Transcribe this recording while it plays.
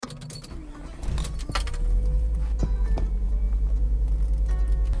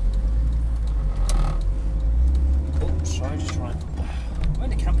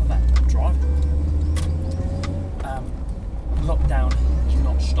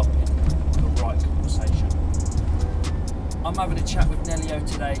having a chat with Nelio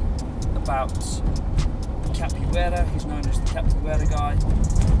today about Capoeira. He's known as the Capoeira guy.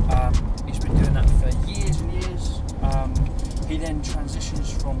 He's been doing that for years and years. He then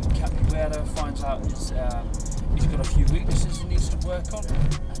transitions from Capoeira, finds out he's got a few weaknesses he needs to work on,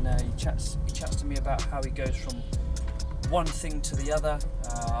 and he chats to me about how he goes from one thing to the other.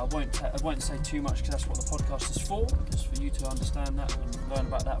 I won't say too much because that's what the podcast is for, just for you to understand that and learn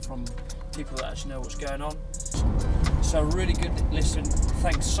about that from people that actually know what's going on. So really good listen.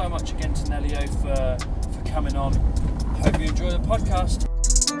 Thanks so much again to Nelio for coming on. Hope you enjoy the podcast.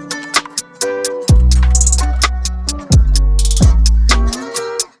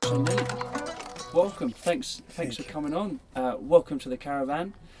 So Nelio, welcome. Thanks for coming on. Welcome to the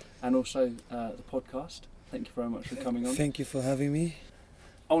caravan and also the podcast. Thank you very much for coming on. Thank you for having me.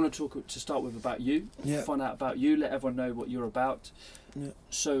 I want to talk to start with about you. Yeah. Find out about you. Let everyone know what you're about. Yeah.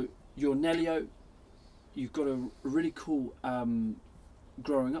 So you're Nelio. You've got a really cool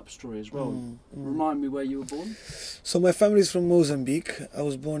growing up story as well. Remind me where you were born. So my family is from Mozambique. I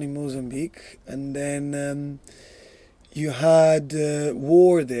was born in Mozambique, and then you had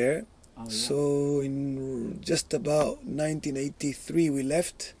war there. Oh, yeah. So in just about 1983 we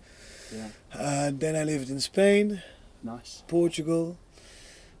left. Yeah. Then I lived in Spain, Nice. Portugal,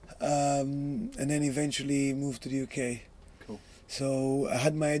 and then eventually moved to the UK. Cool. So I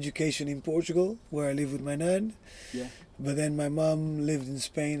had my education in Portugal, where I lived with my nan. Yeah. But then my mom lived in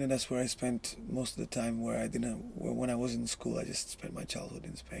Spain, and that's where I spent most of the time. When I was in school, I just spent my childhood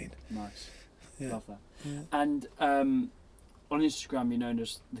in Spain. Nice. Yeah. Love that. Yeah. And on Instagram, you're known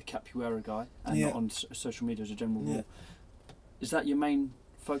as the Capoeira guy, and Yeah. not on social media as a general rule. Yeah. Is that your main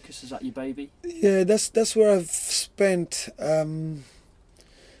focus? Is that your baby? Yeah, that's where I've spent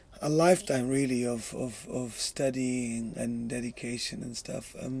a lifetime really of studying and dedication and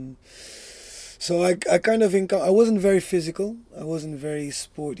stuff. So I kind of I wasn't very physical. I wasn't very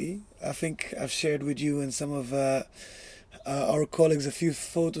sporty. I think I've shared with you and some of our colleagues a few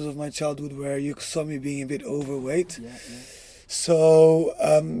photos of my childhood where you saw me being a bit overweight. Yeah. So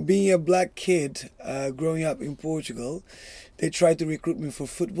being a black kid growing up in Portugal, they tried to recruit me for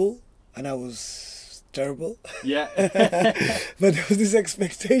football, and I was terrible. Yeah. But there was this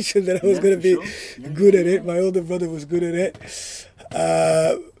expectation that I was going to be good at it. My older brother was good at it.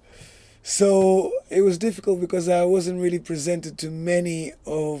 So it was difficult because I wasn't really presented to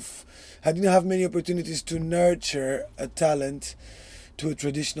I didn't have many opportunities to nurture a talent to a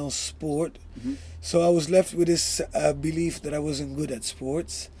traditional sport. Mm-hmm. So I was left with this belief that I wasn't good at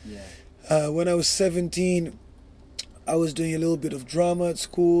sports. Yeah. When I was 17, I was doing a little bit of drama at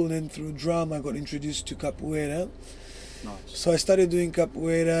school, and then through drama I got introduced to Capoeira. Nice. So I started doing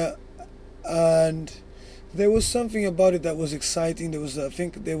Capoeira, and there was something about it that was exciting. I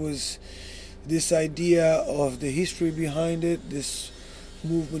think there was this idea of the history behind it, this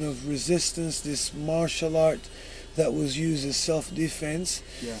movement of resistance, this martial art that was used as self-defense.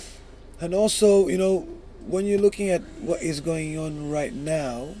 Yeah. And also, when you're looking at what is going on right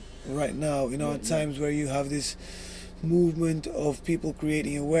now, at times where you have this movement of people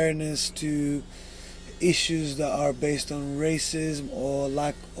creating awareness to issues that are based on racism or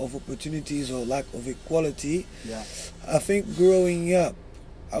lack of opportunities or lack of equality. Yeah. I think growing up,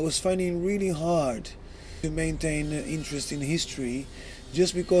 I was finding it really hard to maintain an interest in history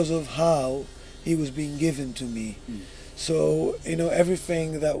just because of how it was being given to me. So,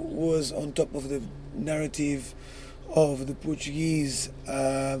 everything that was on top of the narrative of the Portuguese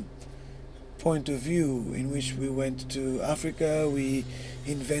point of view, in which we went to Africa, we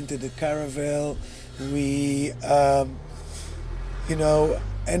invented the caravel, we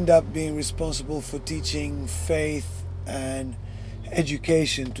end up being responsible for teaching faith and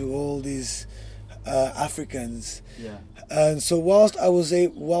education to all these Africans. Yeah. And so whilst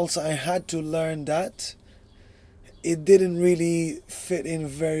I had to learn that, it didn't really fit in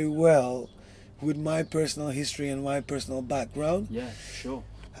very well with my personal history and my personal background. Yeah, sure.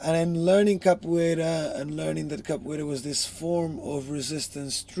 And then learning Capoeira and learning that Capoeira was this form of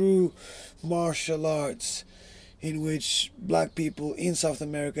resistance through martial arts, in which black people in South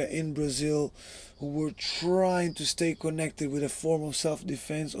America, in Brazil, who were trying to stay connected with a form of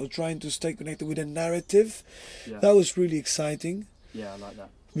self-defense or trying to stay connected with a narrative. Yeah. That was really exciting. Yeah, I like that.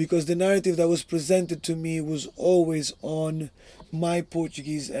 Because the narrative that was presented to me was always on my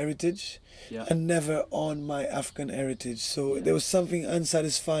Portuguese heritage. Yeah. And never on my African heritage. So there was something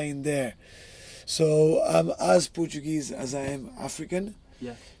unsatisfying there. So I'm as Portuguese as I am African.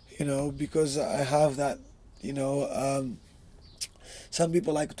 Yeah. Because I have that, some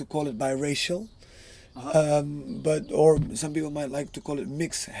people like to call it biracial. or some people might like to call it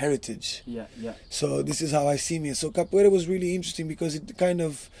mixed heritage. Yeah, yeah. So this is how I see me. So capoeira was really interesting because it kind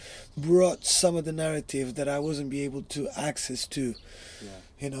of brought some of the narrative that I wasn't be able to access to. Yeah.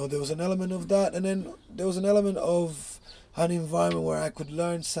 You know, there was an element of that, and then there was an element of an environment where I could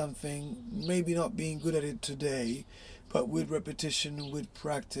learn something, maybe not being good at it today, but with repetition, with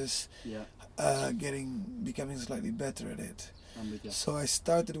practice, becoming slightly better at it. I'm with you. So I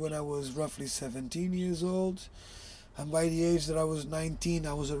started when I was roughly 17 years old, and by the age that I was 19,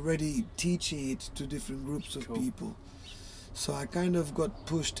 I was already teaching it to different groups of people. So I kind of got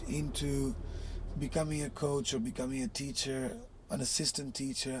pushed into becoming a coach or becoming a teacher, an assistant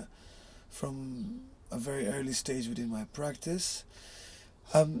teacher, from a very early stage within my practice.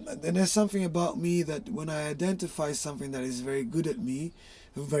 And there's something about me that when I identify something that is very good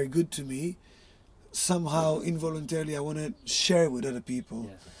to me, somehow involuntarily I want to share it with other people.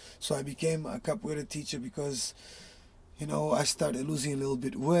 Yeah. So I became a capoeira teacher because, you know, I started losing a little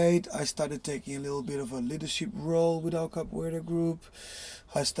bit weight. I started taking a little bit of a leadership role with our capoeira group.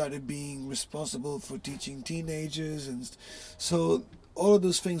 I started being responsible for teaching teenagers, and so all of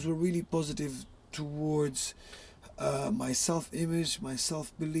those things were really positive towards my self-image, my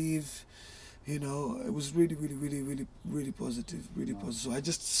self-belief. You know, it was really, really, really, really, really positive, really positive. So I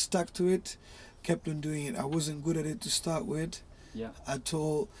just stuck to it, kept on doing it. I wasn't good at it to start with at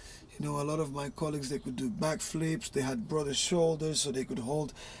all. You know, a lot of my colleagues, they could do backflips, they had broader shoulders, so they could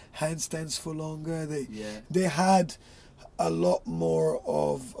hold handstands for longer. They had a lot more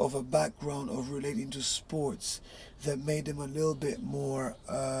of a background of relating to sports that made them a little bit more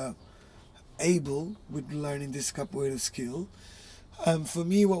able with learning this capoeira skill. For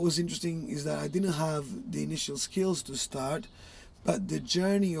me, what was interesting is that I didn't have the initial skills to start, but the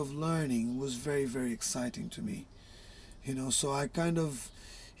journey of learning was very, very exciting to me. You know, so I kind of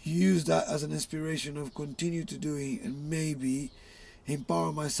used that as an inspiration of continue to doing and maybe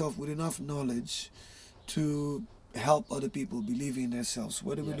empower myself with enough knowledge to help other people believe in themselves.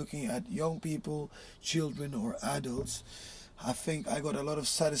 Whether we're looking at young people, children, or adults, I think I got a lot of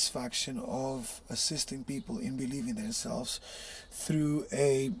satisfaction of assisting people in believing themselves through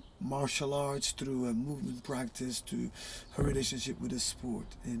a martial arts, through a movement practice, to a relationship with a sport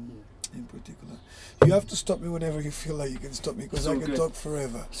in particular. You have to stop me whenever you feel like you can stop me, because I can talk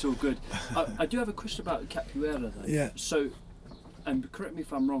forever. It's all good. I do have a question about capoeira though. Yeah. So, and correct me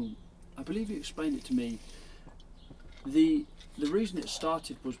if I'm wrong, I believe you explained it to me. The reason it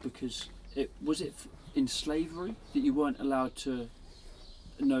started was because in slavery that you weren't allowed to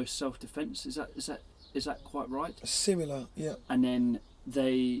know self-defense. Is that quite right? Similar, yeah. And then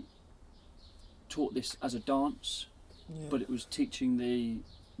they taught this as a dance, but it was teaching the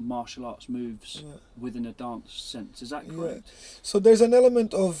martial arts moves within a dance sense. Is that correct? Yeah. So there's an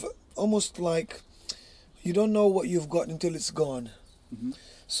element of almost like you don't know what you've got until it's gone. Mm-hmm.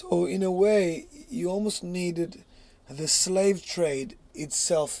 So in a way, you almost needed the slave trade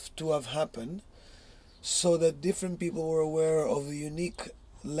itself to have happened, so that different people were aware of the unique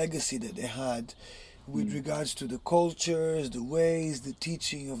legacy that they had with regards to the cultures, the ways, the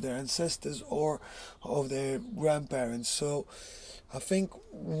teaching of their ancestors or of their grandparents. So I think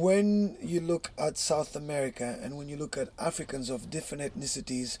when you look at South America and when you look at Africans of different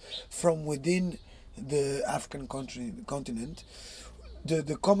ethnicities from within the African continent,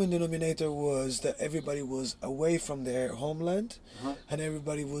 the common denominator was that everybody was away from their homeland and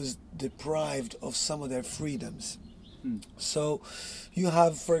everybody was deprived of some of their freedoms. So you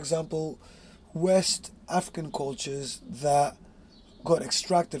have, for example, West African cultures that got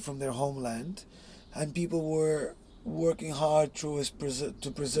extracted from their homeland, and people were working hard to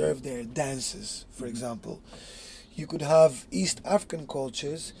preserve their dances, for example. You could have East African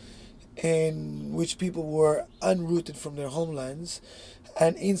cultures in which people were unrooted from their homelands,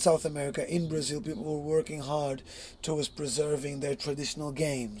 and in South America, in Brazil, people were working hard towards preserving their traditional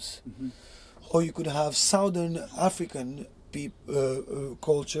games. Or you could have Southern African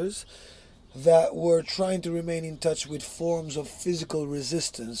cultures that were trying to remain in touch with forms of physical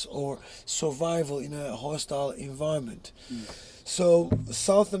resistance or survival in a hostile environment. So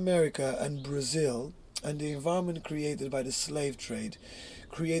South America and Brazil and the environment created by the slave trade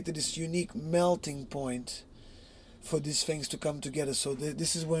created this unique melting point for these things to come together. So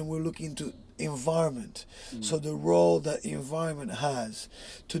this is when we're looking into environment. So the role that environment has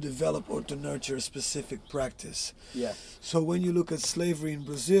to develop or to nurture a specific practice. So when you look at slavery in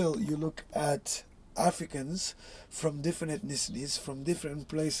Brazil, you look at Africans from different ethnicities, from different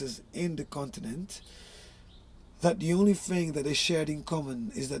places in the continent, that the only thing that they shared in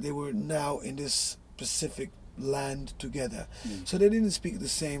common is that they were now in this specific land together. So they didn't speak the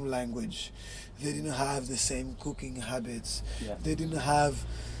same language. They didn't have the same cooking habits. Yeah. They didn't have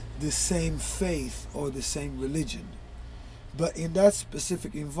the same faith or the same religion. But in that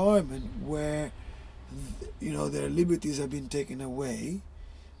specific environment where, their liberties have been taken away,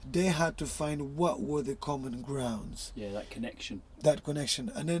 they had to find what were the common grounds. Yeah, that connection. That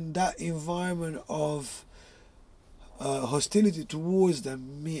connection. And then that environment of hostility towards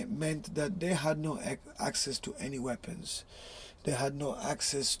them meant that they had no access to any weapons. They had no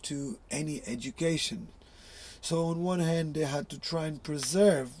access to any education. So on one hand, they had to try and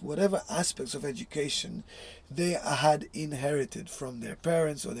preserve whatever aspects of education they had inherited from their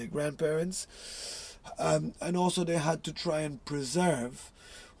parents or their grandparents. And also they had to try and preserve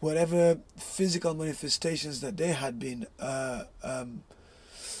whatever physical manifestations that they had been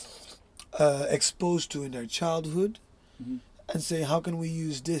exposed to in their childhood, and say, how can we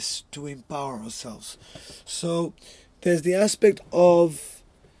use this to empower ourselves? So there's the aspect of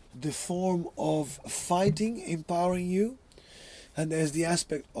the form of fighting empowering you, and there's the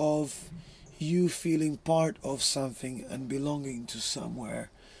aspect of you feeling part of something and belonging to somewhere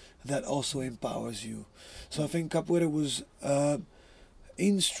that also empowers you. So I think Capoeira was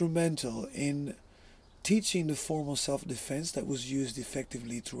instrumental in teaching the form of self-defense that was used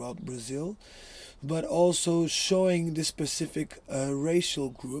effectively throughout Brazil, but also showing the specific racial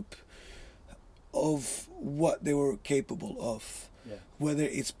group of what they were capable of. Yeah. Whether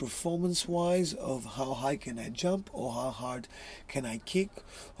it's performance-wise of how high can I jump or how hard can I kick,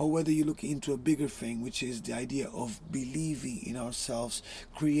 or whether you look into a bigger thing, which is the idea of believing in ourselves,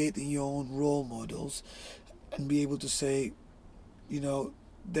 creating your own role models, and be able to say,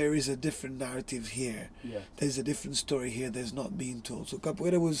 there is a different narrative here. Yeah. There's a different story here that's not being told. So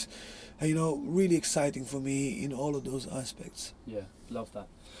Capoeira was, really exciting for me in all of those aspects. Yeah, love that.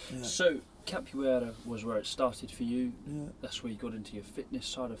 Yeah. So Capoeira was where it started for you. Yeah. That's where you got into your fitness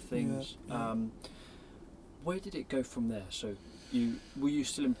side of things. Yeah. Where did it go from there? So were you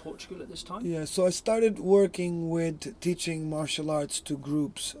still in Portugal at this time? Yeah, so I started working with teaching martial arts to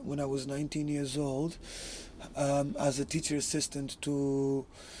groups when I was 19 years old, as a teacher assistant to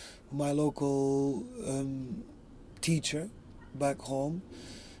my local teacher back home.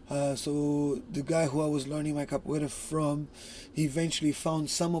 So the guy who I was learning my capoeira from, he eventually found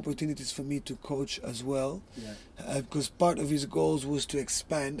some opportunities for me to coach as well. Yeah. Because part of his goals was to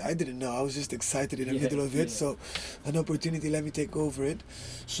expand. I didn't know, I was just excited in the middle of it. So an opportunity let me take over it.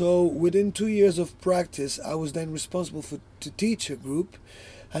 So within 2 years of practice, I was then responsible to teach a group,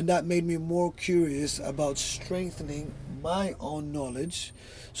 and that made me more curious about strengthening my own knowledge,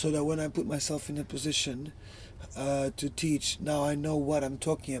 so that when I put myself in a position to teach, now I know what I'm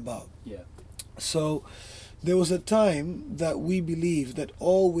talking about. Yeah. So there was a time that we believed that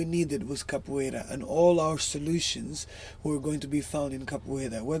all we needed was capoeira, and all our solutions were going to be found in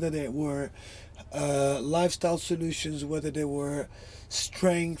capoeira, whether they were lifestyle solutions, whether they were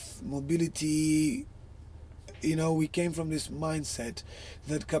strength, mobility. We came from this mindset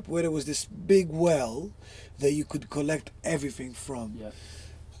that capoeira was this big well that you could collect everything from. Yeah.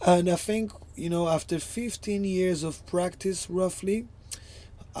 And I think, after 15 years of practice, roughly,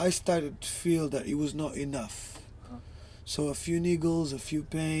 I started to feel that it was not enough. Uh-huh. So a few niggles, a few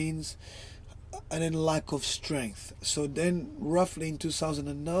pains, and then lack of strength. So then, roughly in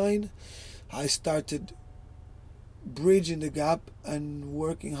 2009, I started bridging the gap and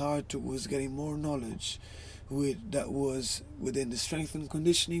working hard towards getting more knowledge that was within the strength and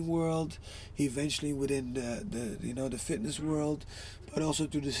conditioning world, eventually within the fitness world, but also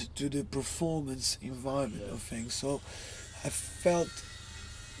to the performance environment of things. So I felt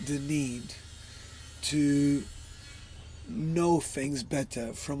the need to know things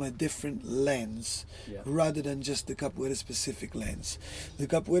better from a different lens, rather than just the capoeira specific lens. The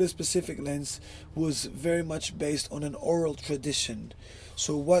capoeira specific lens was very much based on an oral tradition.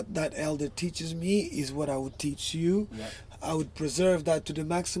 So what that elder teaches me is what I would teach you. Yeah. I would preserve that to the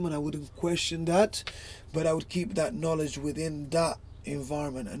maximum. I wouldn't question that, but I would keep that knowledge within that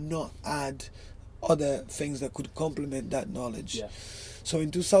environment and not add other things that could complement that knowledge. Yeah. So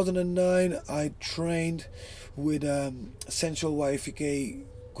in 2009, I trained with Central YFK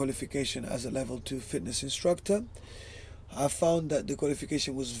qualification as a level 2 fitness instructor. I found that the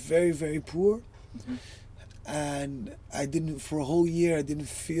qualification was very, very poor. Mm-hmm. And for a whole year, I didn't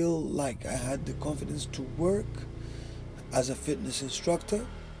feel like I had the confidence to work as a fitness instructor.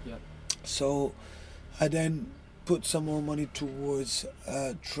 Yeah. So I then put some more money towards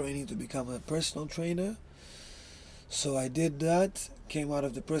training to become a personal trainer. So I did that, came out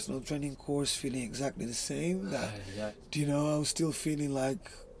of the personal training course feeling exactly the same. I was still feeling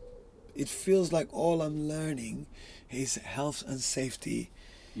like, it feels like all I'm learning is health and safety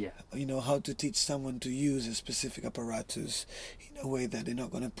Yeah. You know, how to teach someone to use a specific apparatus in a way that they're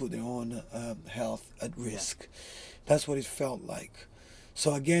not going to put their own health at risk. That's what it felt like.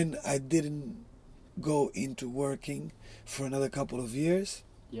 So again, I didn't go into working for another couple of years.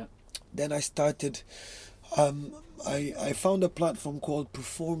 Yeah. Then I started, I found a platform called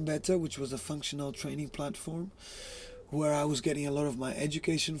Perform Better, which was a functional training platform where I was getting a lot of my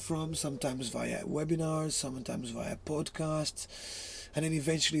education from, sometimes via webinars, sometimes via podcasts, and then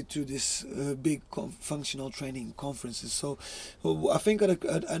eventually to this big functional training conferences. So I think at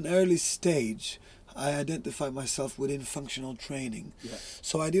an early stage, I identified myself within functional training. Yeah.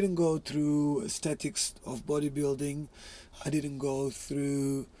 So I didn't go through aesthetics of bodybuilding. I didn't go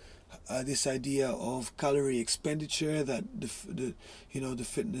through this idea of calorie expenditure that the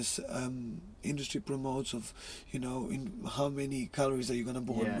fitness industry promotes, of in how many calories are you gonna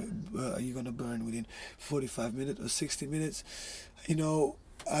burn within 45 minutes or 60 minutes.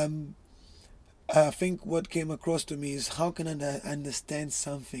 I think what came across to me is how can I understand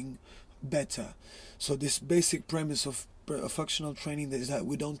something better. So this basic premise of functional training is that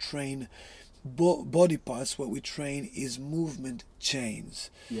we don't train body parts. What we train is movement chains.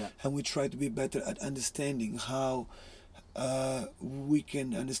 Yeah. And we try to be better at understanding how we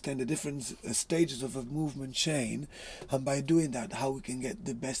can understand the different stages of a movement chain, and by doing that, how we can get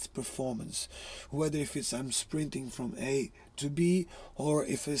the best performance, whether if it's I'm sprinting from A to B, or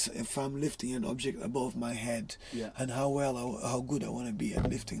if I'm lifting an object above my head. Yeah. And how good I want to be at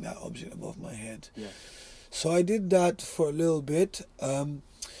lifting that object above my head. Yeah. So I did that for a little bit.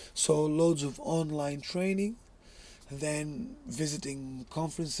 So loads of online training, then visiting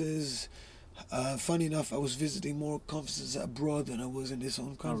conferences. Funny enough, I was visiting more conferences abroad than I was in this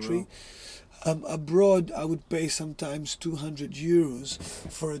own country. Oh, wow. Abroad, I would pay sometimes €200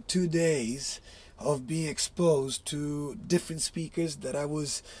 for 2 days of being exposed to different speakers that I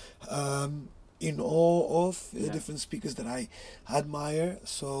was in awe of, different speakers that I admire.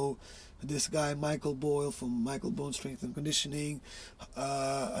 So this guy Michael Boyle from Michael Bone Strength and Conditioning,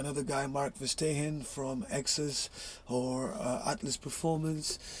 another guy Mark Verstehen from Exes or Atlas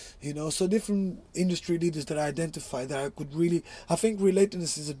Performance, so different industry leaders that I identify that I could really, I think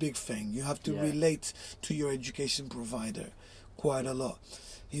relatedness is a big thing. You have to relate to your education provider quite a lot.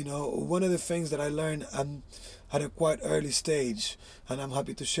 One of the things that I learned at a quite early stage, and I'm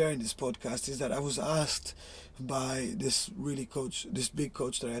happy to share in this podcast, is that I was asked by this big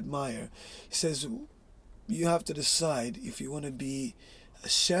coach that I admire. He says, you have to decide if you want to be a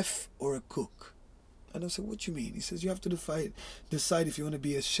chef or a cook. And I said, what do you mean? He says, you have to decide if you want to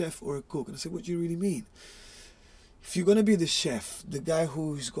be a chef or a cook. And I said, what do you really mean? If you're going to be the chef, the guy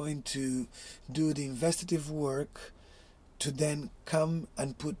who's going to do the investigative work to then come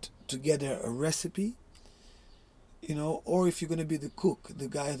and put together a recipe, or if you're going to be the cook, the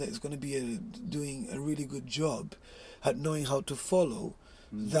guy that is going to be doing a really good job at knowing how to follow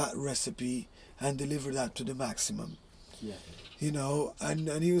that recipe and deliver that to the maximum. Yeah.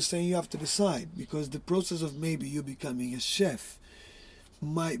 And he was saying you have to decide, because the process of maybe you becoming a chef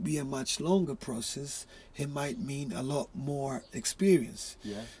might be a much longer process. It might mean a lot more experience.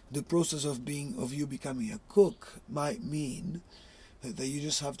 Yeah. The process of you becoming a cook might mean that you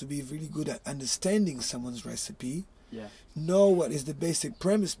just have to be really good at understanding someone's recipe, know what is the basic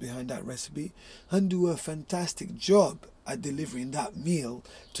premise behind that recipe, and do a fantastic job at delivering that meal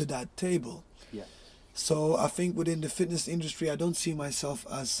to that table. Yeah. So I think within the fitness industry, I don't see myself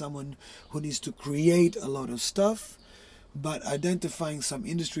as someone who needs to create a lot of stuff, but identifying some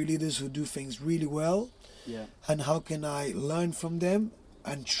industry leaders who do things really well, and how can I learn from them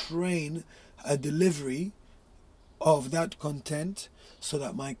and train a delivery of that content so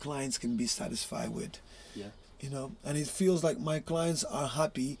that my clients can be satisfied with. And it feels like my clients are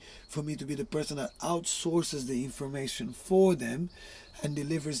happy for me to be the person that outsources the information for them and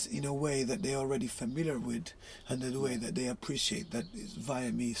delivers in a way that they're already familiar with and the way that they appreciate that is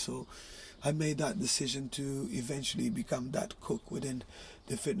via me. So I made that decision to eventually become that cook within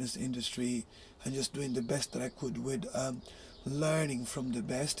the fitness industry, and just doing the best that I could with learning from the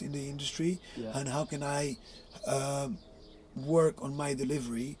best in the industry, and how can I work on my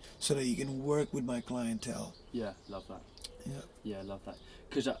delivery so that you can work with my clientele. Yeah, love that. Yeah, love that.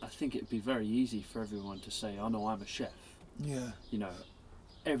 Because I think it'd be very easy for everyone to say, "Oh no, I'm a chef." Yeah.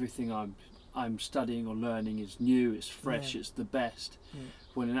 Everything I'm studying or learning is new, it's fresh, it's the best.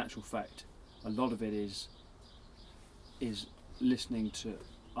 When in actual fact, a lot of it is listening to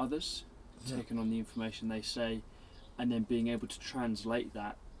others, taking on the information they say, and then being able to translate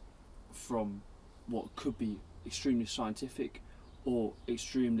that from what could be extremely scientific or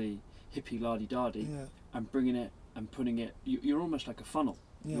extremely hippie la-di-da-di, and bringing it and putting it, you're almost like a funnel.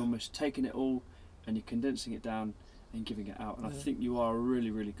 Yeah. You're almost taking it all and you're condensing it down and giving it out. And I think you are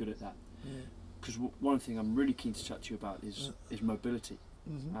really, really good at that. Because one thing I'm really keen to chat to you about is mobility.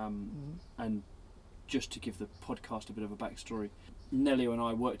 And just to give the podcast a bit of a backstory, Nelio and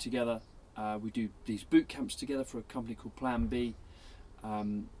I work together. We do these boot camps together for a company called Plan B.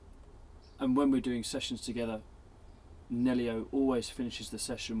 And when we're doing sessions together, Nelio always finishes the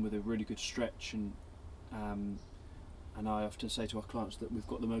session with a really good stretch, and I often say to our clients that we've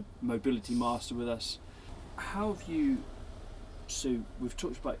got the mobility master with us. How have you? So we've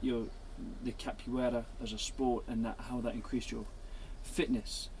talked about the Capoeira as a sport and how that increased your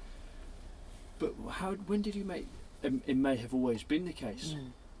fitness. But when did you make? It may have always been the case.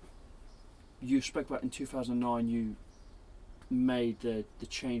 You spoke about in 2009 you made the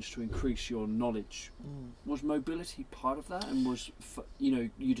change to increase your knowledge. Was mobility part of that, and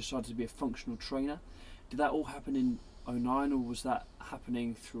you decided to be a functional trainer? Did that all happen in 2009, or was that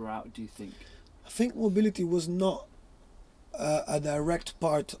happening throughout, do you think? I think mobility was not a direct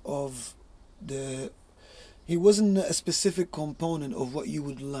part of it wasn't a specific component of what you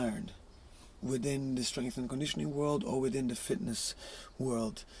would learn within the strength and conditioning world or within the fitness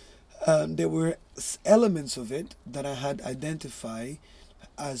world. There were elements of it that I had identified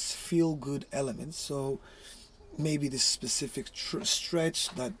as feel-good elements. So maybe this specific stretch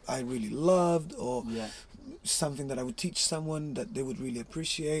that I really loved, or something that I would teach someone that they would really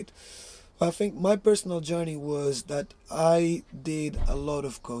appreciate. But I think my personal journey was that I did a lot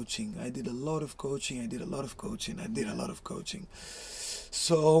of coaching.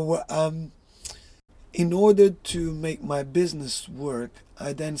 So in order to make my business work,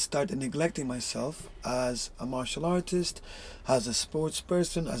 I then started neglecting myself as a martial artist, as a sports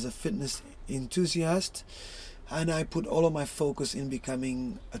person, as a fitness enthusiast, and I put all of my focus in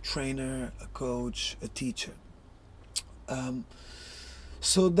becoming a trainer, a coach, a teacher.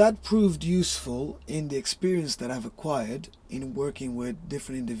 So that proved useful in the experience that I've acquired in working with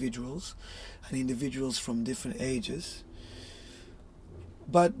different individuals and individuals from different ages.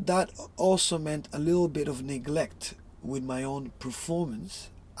 But that also meant a little bit of neglect with my own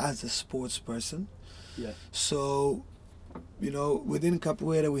performance as a sports person. So, within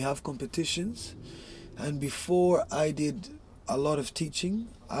Capoeira we have competitions, and before I did a lot of teaching,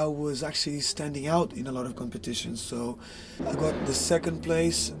 I was actually standing out in a lot of competitions. So I got the second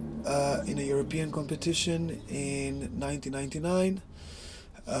place in a European competition in 1999.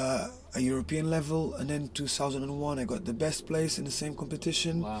 A European level, and then 2001 I got the best place in the same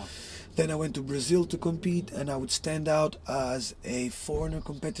competition. Wow. Then I went to Brazil to compete, and I would stand out as a foreigner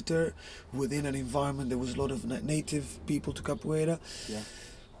competitor within an environment there was a lot of native people to Capoeira.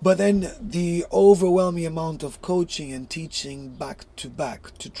 But then the overwhelming amount of coaching and teaching back to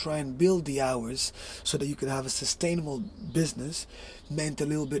back to try and build the hours so that you could have a sustainable business meant a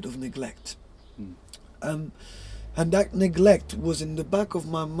little bit of neglect. And that neglect was in the back of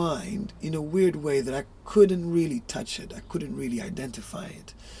my mind in a weird way that I couldn't really touch it. I couldn't really identify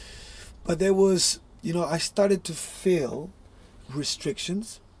it. But there was, I started to feel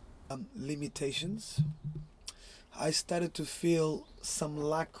restrictions, limitations. I started to feel some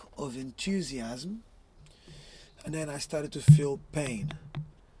lack of enthusiasm. And then I started to feel pain.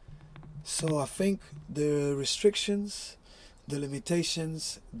 So I think the restrictions, the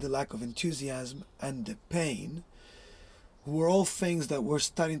limitations, the lack of enthusiasm, and the pain were all things that were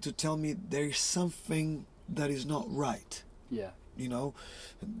starting to tell me there's something that is not right.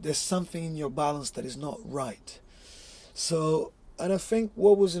 There's something in your balance that is not right. So, and I think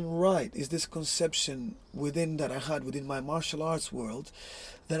what wasn't right is this conception that I had within my martial arts world,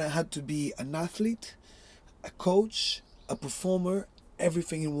 that I had to be an athlete, a coach, a performer,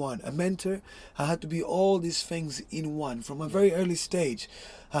 everything in one, a mentor. I had to be all these things in one. From a very early stage,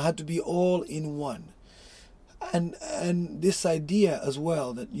 I had to be all in one. And this idea as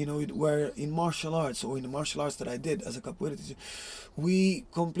well that where in martial arts, or in the martial arts that I did as a capoeira teacher, we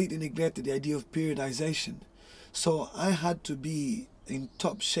completely neglected the idea of periodization. So I had to be in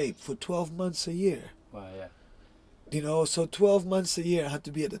top shape for 12 months a year. Wow, yeah. So 12 months a year I had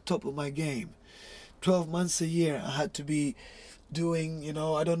to be at the top of my game. 12 months a year I had to be doing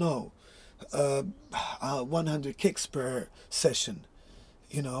 100 kicks per session,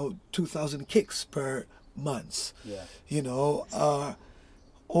 2,000 kicks per months,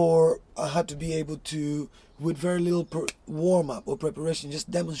 or I had to be able to, with very little warm-up or preparation, just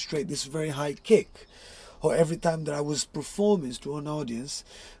demonstrate this very high kick. Or every time that I was performing to an audience,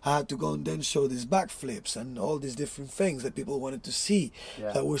 I had to go and then show these backflips and all these different things that people wanted to see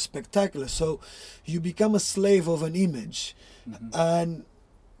that were spectacular. So you become a slave of an image. And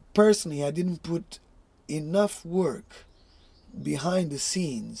personally, I didn't put enough work behind the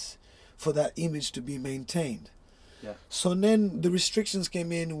scenes for that image to be maintained. Yeah. So then the restrictions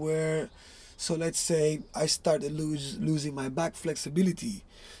came in where, so let's say I started losing my back flexibility.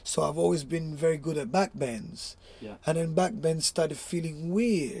 So I've always been very good at back bends. Yeah. And then back bends started feeling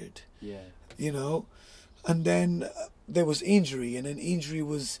weird, Yeah. you know. And then there was injury, and then injury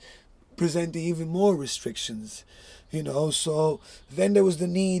was presenting even more restrictions, you know. So then there was the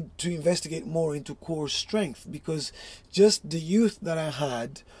need to investigate more into core strength, because just the youth that I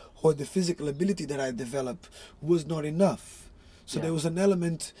had or the physical ability that I developed was not enough. So Yeah. there was an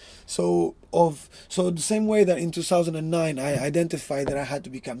element so the same way that in 2009 I identified that I had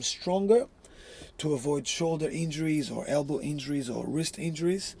to become stronger to avoid shoulder injuries or elbow injuries or wrist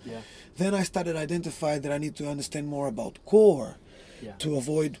injuries. Yeah. Then I started identifying that I need to understand more about core Yeah. to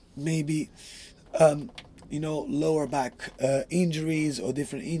avoid maybe lower back injuries or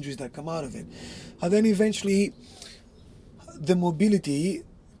different injuries that come out of it. And then eventually the mobility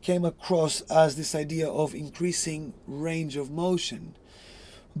came across as this idea of increasing range of motion.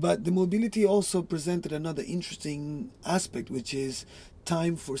 But the mobility also presented another interesting aspect, which is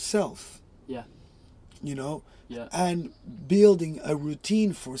time for self, Yeah. you know, Yeah. and building a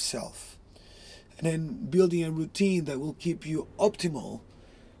routine for self. And then building a routine that will keep you optimal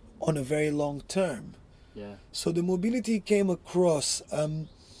on a very long term. Yeah. So the mobility came across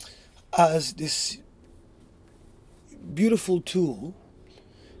as this beautiful tool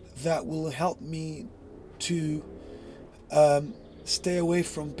that will help me to stay away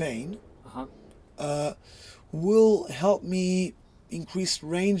from pain, Uh-huh. will help me increase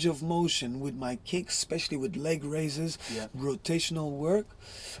range of motion with my kicks, especially with leg raises, Yeah. rotational work.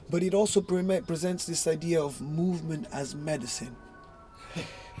 But it also presents this idea of movement as medicine.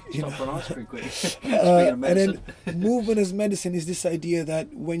 Stop for an ice cream quick. Speaking of medicine. And then movement as medicine is this idea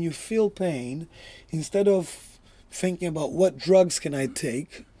that when you feel pain, instead of thinking about what drugs can I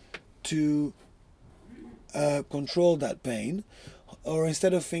take to control that pain, or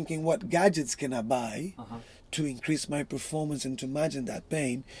instead of thinking what gadgets can I buy Uh-huh. to increase my performance and to manage that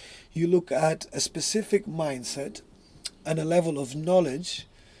pain, you look at a specific mindset and a level of knowledge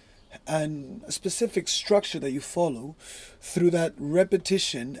and a specific structure that you follow through that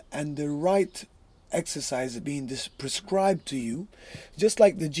repetition and the right exercise being prescribed to you, just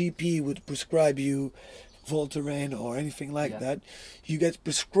like the GP would prescribe you Voltaren or anything like Yeah. that. You get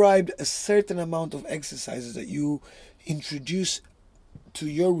prescribed a certain amount of exercises that you introduce to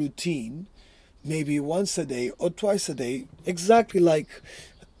your routine, maybe once a day or twice a day, exactly like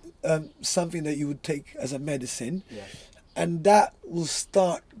something that you would take as a medicine. Yeah. And that will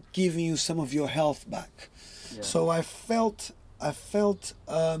start giving you some of your health back. Yeah. So I felt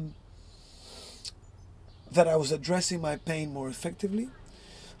that I was addressing my pain more effectively.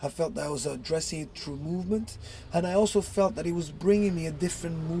 I felt that I was addressing it through movement, and I also felt that it was bringing me a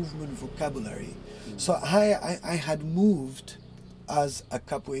different movement vocabulary. So I had moved as a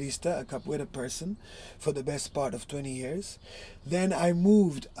capoeirista, a capoeira person, for the best part of 20 years. Then I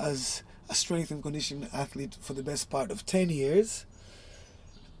moved as a strength and conditioning athlete for the best part of 10 years.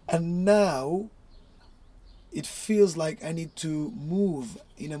 And now it feels like I need to move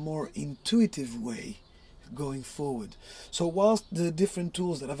in a more intuitive way going forward. So whilst the different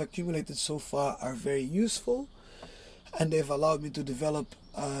tools that I've accumulated so far are very useful and they've allowed me to develop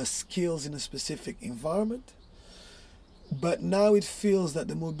skills in a specific environment, but now it feels that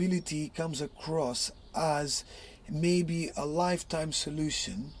the mobility comes across as maybe a lifetime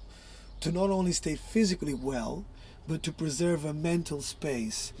solution to not only stay physically well, but to preserve a mental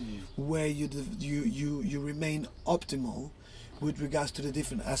space where you remain optimal with regards to the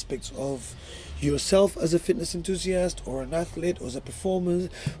different aspects of yourself as a fitness enthusiast or an athlete or as a performer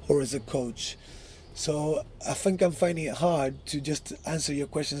or as a coach. So I think I'm finding it hard to just answer your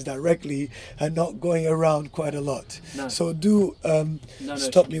questions directly and not going around quite a lot. No. So do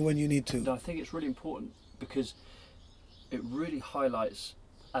stop me when you need to. No, I think it's really important because it really highlights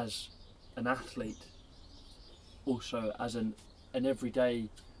as an athlete, also as an everyday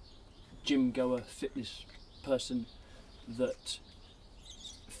gym goer, fitness person, that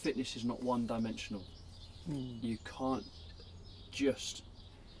fitness is not one dimensional. You can't just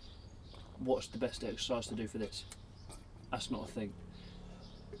what's the best exercise to do for this. That's not a thing.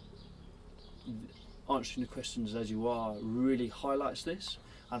 Answering the questions as you are really highlights this,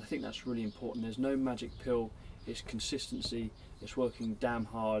 and I think that's really important. There's no magic pill. It's consistency, it's working damn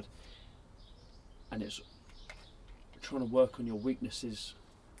hard, and it's trying to work on your weaknesses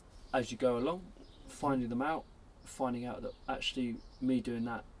as you go along, finding them out, finding out that actually me doing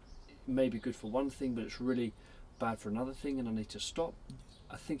that may be good for one thing but it's really bad for another thing and I need to stop.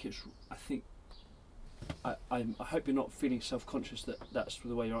 I think I hope you're not feeling self-conscious that that's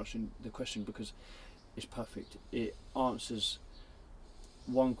the way you're answering the question, because it's perfect. It answers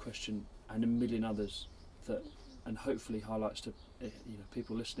one question and a million others, that, and hopefully highlights to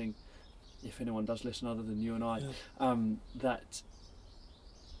people listening, if anyone does listen other than you and I, that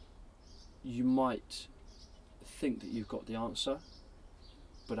you might think that you've got the answer,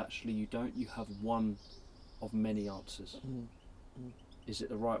 but actually you don't. You have one of many answers. Is it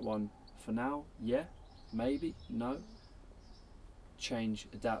the right one for now? Yeah. Maybe. No. Change,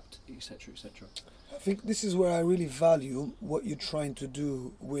 adapt, etc., etc. I think this is where I really value what you're trying to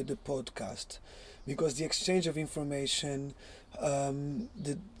do with the podcast, because the exchange of information,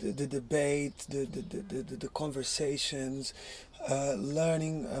 the debate, the conversations,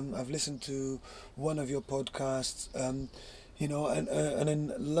 learning. I've listened to one of your podcasts, and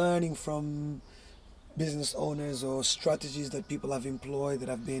then learning from business owners or strategies that people have employed that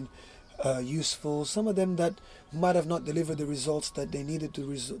have been useful. Some of them that might have not delivered the results that they needed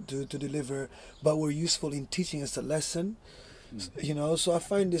to deliver, but were useful in teaching us a lesson. So I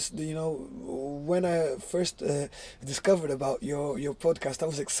find this, when I first discovered about your podcast, I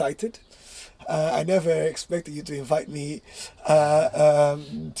was excited. I never expected you to invite me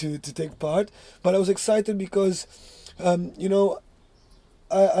to take part, but I was excited because I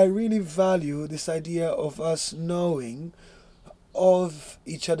really value this idea of us knowing of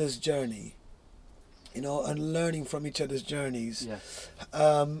each other's journey, and learning from each other's journeys.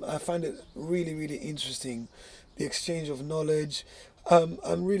 I find it really, really interesting, the exchange of knowledge.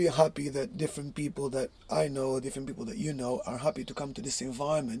 I'm really happy that different people that I know, different people that you know, are happy to come to this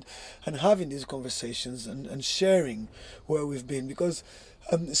environment and having these conversations and sharing where we've been, because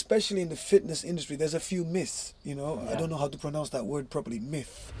especially in the fitness industry, there's a few myths. I don't know how to pronounce that word properly.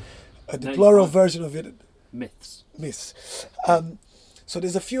 Myth, the plural version of it. Myths. So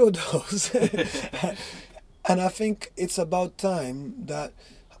there's a few of those, and I think it's about time that,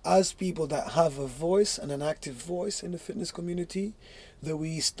 as people that have a voice and an active voice in the fitness community, that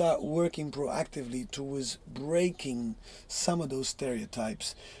we start working proactively towards breaking some of those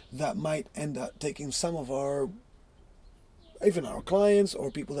stereotypes that might end up taking some of even our clients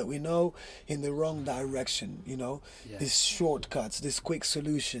or people that we know in the wrong direction. These shortcuts, these quick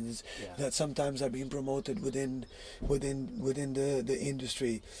solutions that sometimes are being promoted within the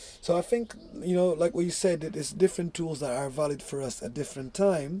industry. So I think, like what you said, that there's different tools that are valid for us at different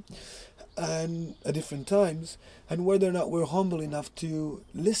time and at different times, and whether or not we're humble enough to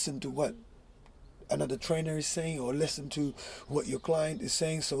listen to what another trainer is saying or listen to what your client is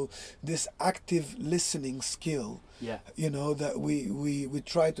saying. So this active listening skill, that we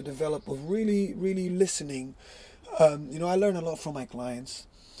try to develop, of really, really listening. I learn a lot from my clients.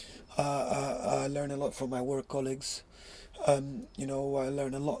 I learn a lot from my work colleagues. I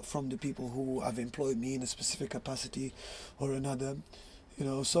learn a lot from the people who have employed me in a specific capacity or another.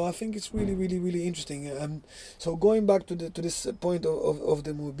 So I think it's really, really, really interesting. So going back to this point of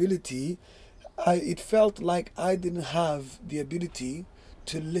the mobility, it felt like I didn't have the ability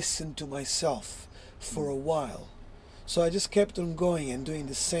to listen to myself for a while. So I just kept on going and doing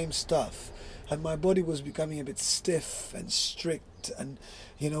the same stuff. And my body was becoming a bit stiff and strict and,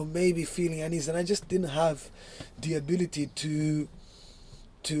 maybe feeling uneasy. And I just didn't have the ability to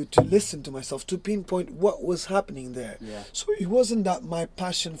listen to myself, to pinpoint what was happening there. So it wasn't that my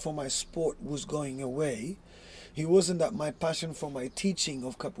passion for my sport was going away. It wasn't that my passion for my teaching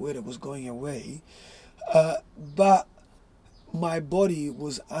of Capoeira was going away, but my body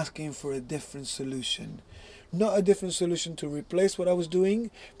was asking for a different solution. Not a different solution to replace what I was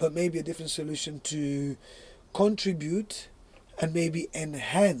doing, but maybe a different solution to contribute and maybe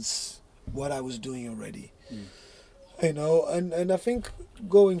enhance what I was doing already. And I think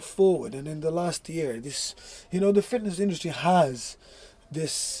going forward, and in the last year, the fitness industry has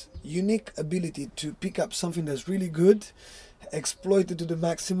this unique ability to pick up something that's really good, exploit it to the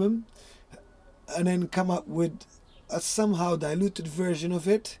maximum, and then come up with a somehow diluted version of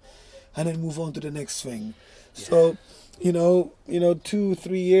it, and then move on to the next thing. So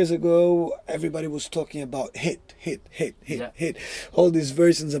 2-3 years ago, everybody was talking about hit, all these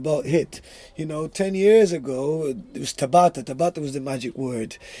versions about hit. 10 years ago, it was Tabata was the magic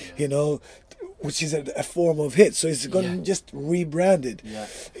word, which is a form of hit. So it's gone just rebranded,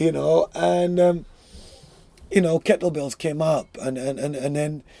 and kettlebells came up, and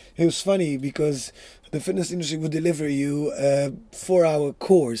then it was funny because the fitness industry would deliver you a 4-hour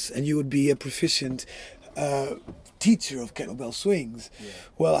course and you would be a proficient teacher of kettlebell swings.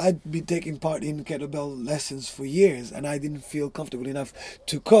 Well, I'd been taking part in kettlebell lessons for years and I didn't feel comfortable enough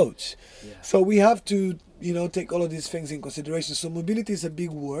to coach. So we have to take all of these things in consideration. So mobility is a big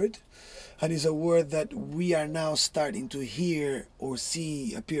word. and is a word that we are now starting to hear or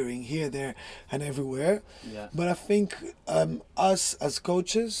see appearing here, there, and everywhere. Yeah. But I think us as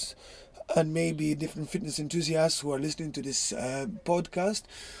coaches and maybe different fitness enthusiasts who are listening to this podcast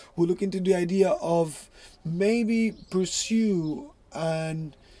will look into the idea of maybe pursue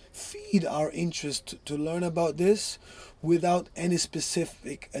and feed our interest to learn about this without any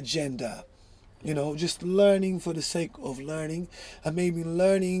specific agenda. You know, just learning for the sake of learning, and maybe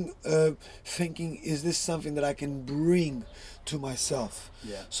learning thinking, is this something that I can bring to myself?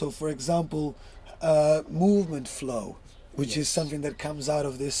 Yeah. So for example, movement flow, which is Yes. something that comes out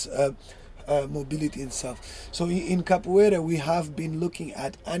of this mobility and stuff. So in Capoeira we have been looking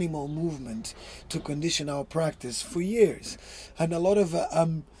at animal movement to condition our practice for years, and a lot of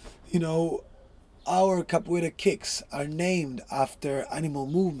you know, our capoeira kicks are named after animal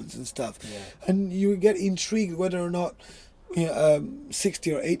movements and stuff. Yeah. And you get intrigued whether or not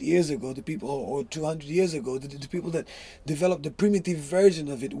 60 or 80 years ago, the people, or 200 years ago, the people that developed the primitive version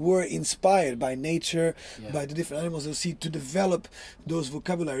of it were inspired by nature, Yeah. by the different animals they see to develop those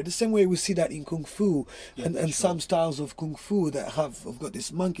vocabulary. The same way we see that in Kung Fu, Yeah, and for sure. some styles of Kung Fu that have got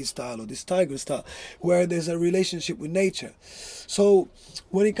this monkey style or this tiger style, where there's a relationship with nature. So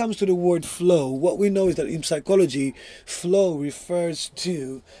when it comes to the word flow, what we know is that in psychology, flow refers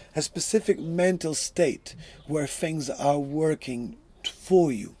to a specific mental state where things are working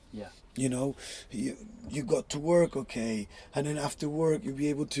for you. Yeah. You know, you got to work, okay, and then after work you'll be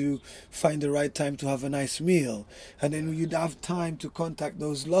able to find the right time to have a nice meal, and then you'd have time to contact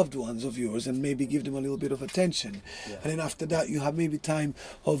those loved ones of yours and maybe give them a little bit of attention. Yeah. And then after that you have maybe time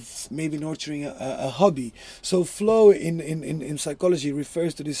of maybe nurturing a hobby. So flow in psychology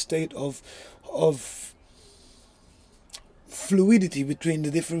refers to this state of fluidity between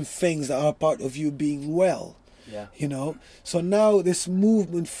the different things that are part of you being well. Yeah. You know, so now this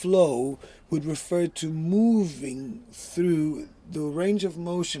movement flow would refer to moving through the range of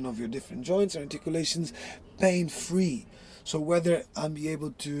motion of your different joints and articulations pain free. So whether I'm be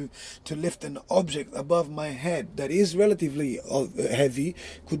able to lift an object above my head that is relatively heavy,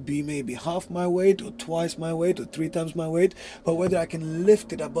 could be maybe half my weight or twice my weight or 3 times my weight, but whether I can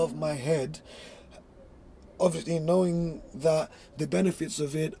lift it above my head, obviously knowing that the benefits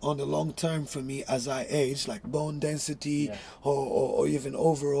of it on the long term for me as I age, like bone density, Yeah. or even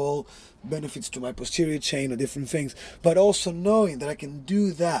overall benefits to my posterior chain or different things, but also knowing that I can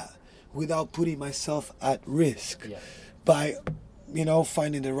do that without putting myself at risk Yeah. by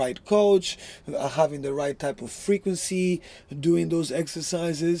finding the right coach, having the right type of frequency, doing those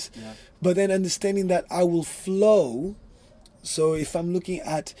exercises, Yeah. but then understanding that I will flow. So if I'm looking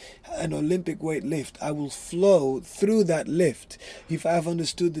at an Olympic weight lift, I will flow through that lift if I have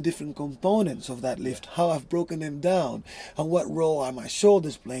understood the different components of that lift, how I've broken them down, and what role are my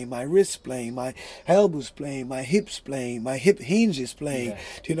shoulders playing, my wrists playing, my elbows playing, my hips playing, my hip hinges playing,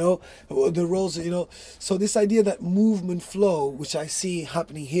 Yeah. the roles, So this idea that movement flow, which I see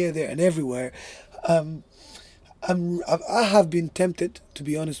happening here, there, and everywhere, I have been tempted, to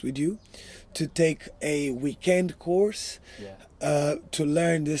be honest with you, to take a weekend course to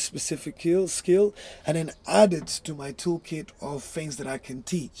learn this specific skill and then add it to my toolkit of things that I can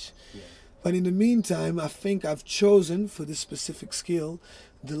teach. Yeah. But in the meantime, I think I've chosen for this specific skill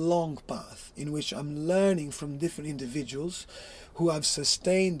the long path, in which I'm learning from different individuals who have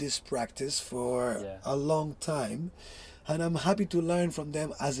sustained this practice for a long time, and I'm happy to learn from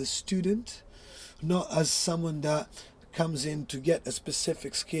them as a student, not as someone that comes in to get a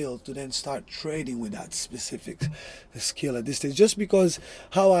specific skill to then start trading with that specific skill at this stage. Just because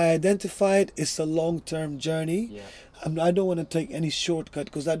how I identify it is a long-term journey. Yeah. I don't want to take any shortcut,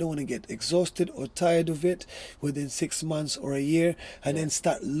 because I don't want to get exhausted or tired of it within 6 months or a year and then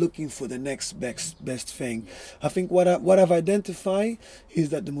start looking for the next best thing. I think what I've identified is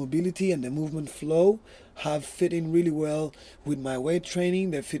that the mobility and the movement flow have fit in really well with my weight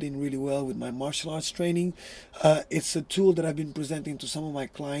training. They fit in really well with my martial arts training. It's a tool that I've been presenting to some of my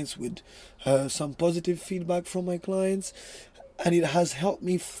clients with some positive feedback from my clients. And it has helped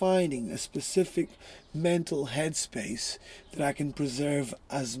me finding a specific mental headspace that I can preserve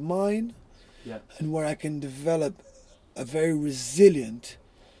as mine, and where I can develop a very resilient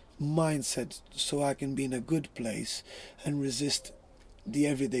mindset so I can be in a good place and resist the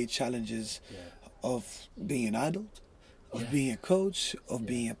everyday challenges of being an adult, of being a coach, of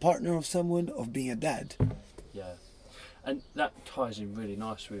being a partner of someone, of being a dad. Yeah. And that ties in really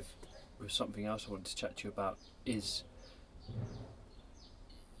nice with something else I wanted to chat to you about is,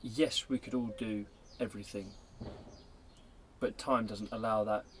 yes, we could all do everything, but time doesn't allow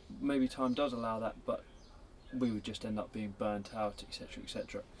that. Maybe time does allow that, but we would just end up being burnt out, etc.,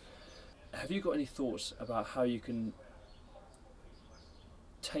 etc. have you got any thoughts about how you can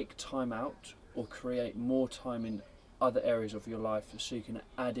take time out or create more time in other areas of your life so you can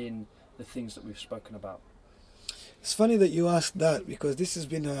add in the things that we've spoken about? It's funny that you asked that, because this has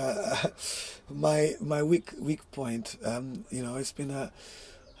been my weak point. It's been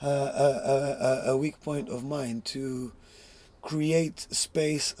a weak point of mine to create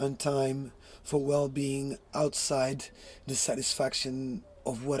space and time for well-being outside the satisfaction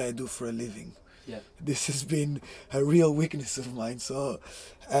of what I do for a living. Yeah. This has been a real weakness of mine. So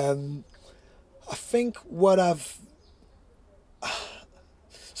I think what I've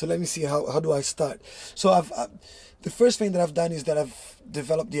so let me see, how do I start. So the first thing that I've done is that I've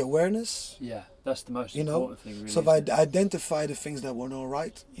developed the awareness. Yeah, that's the most You know, important thing, really. so I've identified the things that were not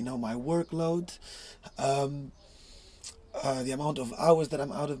right. My workload, the amount of hours that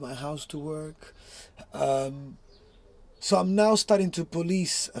I'm out of my house to work. So I'm now starting to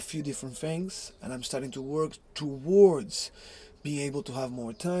police a few different things, and I'm starting to work towards being able to have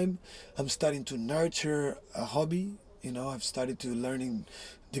more time. I'm starting to nurture a hobby. I've started to learning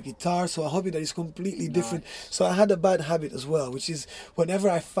the guitar, so a hobby that is completely different. So I had a bad habit as well, which is whenever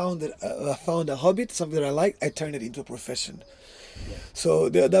I found a hobby, something that I like, I turn it into a profession. Yeah. So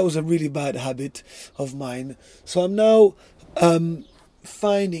that was a really bad habit of mine. So I'm now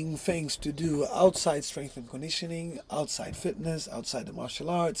finding things to do outside strength and conditioning, outside fitness, outside the martial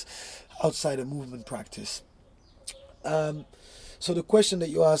arts, outside the movement practice. So the question that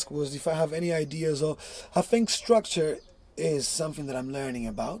you asked was if I have any ideas, or I think structure is something that I'm learning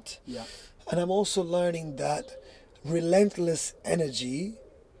about. Yeah. And I'm also learning that relentless energy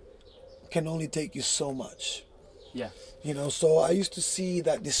can only take you so much. Yeah. So I used to see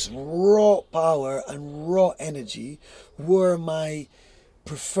that this raw power and raw energy were my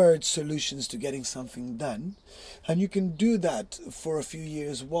preferred solutions to getting something done. And you can do that for a few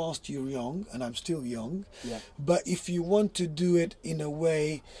years whilst you're young, and I'm still young. Yeah. But if you want to do it in a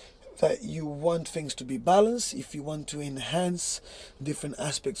way that you want things to be balanced, if you want to enhance different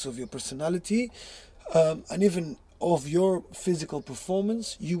aspects of your personality, and even of your physical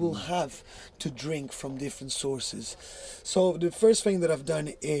performance, you will have to drink from different sources. So the first thing that I've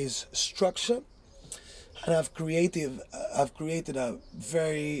done is structure, and I've created a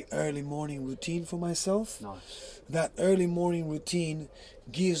very early morning routine for myself. Nice. That early morning routine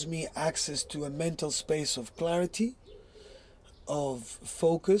gives me access to a mental space of clarity, of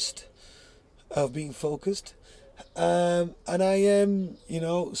being focused, and I am,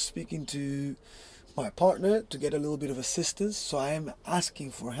 speaking to my partner to get a little bit of assistance. So I am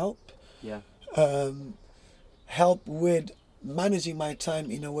asking for help. Yeah. Help with managing my time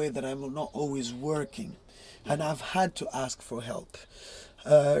in a way that I'm not always working. And I've had to ask for help.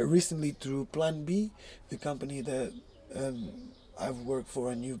 Recently, through Plan B, the company that I've worked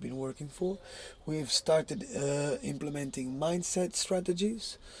for and you've been working for, we've started implementing mindset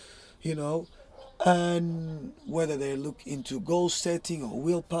strategies, and whether they look into goal setting or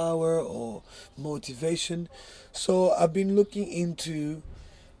willpower or motivation. So I've been looking into,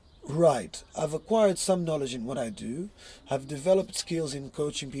 right, I've acquired some knowledge in what I do. I've developed skills in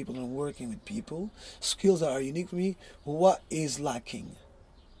coaching people and working with people, skills that are unique to me. What is lacking?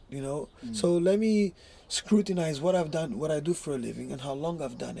 So let me scrutinize what I've done, what I do for a living, and how long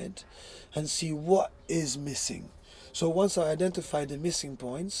I've done it, and see what is missing. So once I identify the missing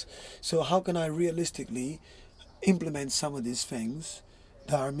points, so how can I realistically implement some of these things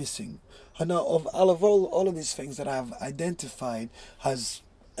that are missing? And now of all of these things that I've identified as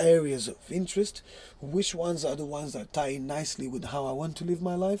areas of interest, which ones are the ones that tie in nicely with how I want to live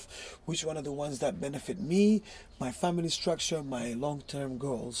my life, which one are the ones that benefit me, my family structure, my long-term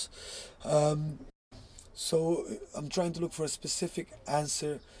goals. So I'm trying to look for a specific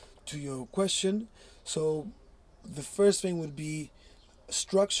answer to your question. So the first thing would be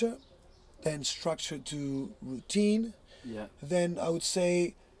structure, then structure to routine. Yeah. Then I would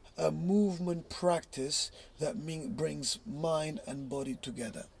say a movement practice that brings mind and body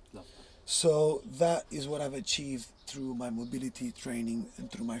together. Love that. So that is what I've achieved through my mobility training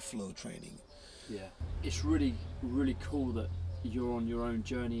and through my flow training. Yeah. It's really, really cool that you're on your own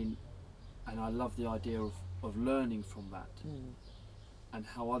journey, and I love the idea of learning from that. And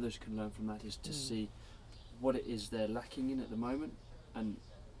how others can learn from that is to see what it is they're lacking in at the moment. And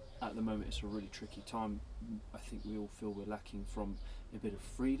at the moment it's a really tricky time. I think we all feel we're lacking from a bit of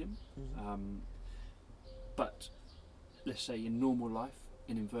freedom. But let's say in normal life,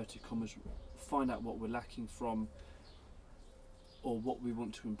 in inverted commas, find out what we're lacking from or what we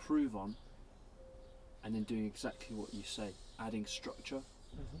want to improve on, and then doing exactly what you say, adding structure,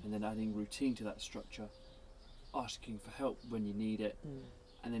 and then adding routine to that structure, asking for help when you need it,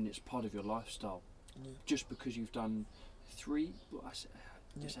 and then it's part of your lifestyle. Yeah. Just because you've done 3, well,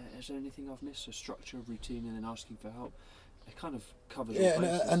 Yeah. is there anything I've missed? A structure, routine, and then asking for help. It kind of covers Yeah, all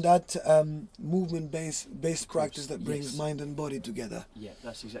bases. and that movement-based course, practice that brings yes. mind and body together. Yeah,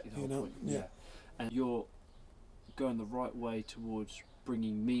 that's exactly the You whole know, point. yeah. And you're going the right way towards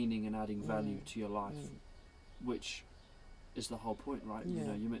bringing meaning and adding value to your life, which is the whole point, right? Yeah. You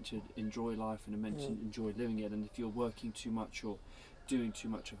know, you're meant to enjoy life and you're meant to enjoy living it. And if you're working too much or doing too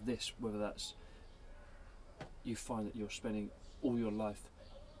much of this, whether that's you find that you're spending all your life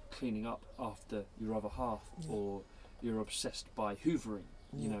cleaning up after your other half, or you're obsessed by hoovering,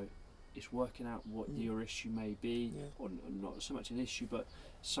 you know, it's working out what your issue may be, or not so much an issue, but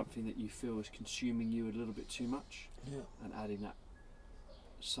something that you feel is consuming you a little bit too much, and adding that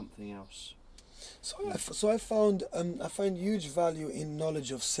something else. So I find huge value in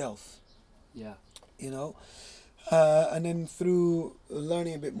knowledge of self. Yeah. You know, and then through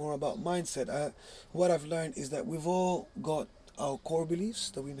learning a bit more about mindset, what I've learned is that we've all got our core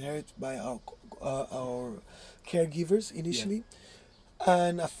beliefs that we inherit by our caregivers initially,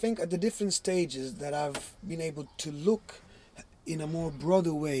 and I think at the different stages that I've been able to look in a more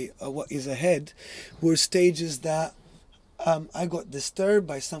broader way at what is ahead were stages that I got disturbed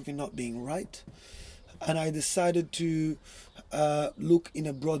by something not being right, and I decided to look in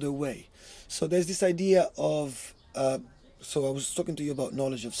a broader way. So there's this idea of so I was talking to you about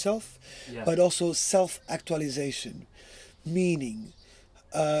knowledge of self, but also self-actualization, meaning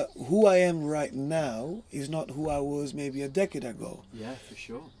who I am right now is not who I was maybe a decade ago. Yeah, for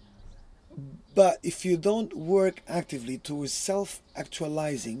sure. But if you don't work actively towards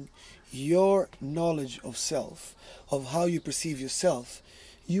self-actualizing your knowledge of self, of how you perceive yourself,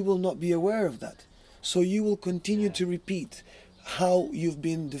 you will not be aware of that. So you will continue to repeat how you've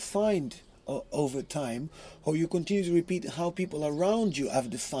been defined over time, or you continue to repeat how people around you have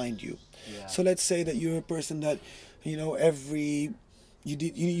defined you. So let's say that you're a person that, you know, you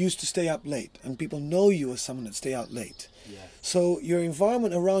used to stay up late, and people know you as someone that stay out late. So your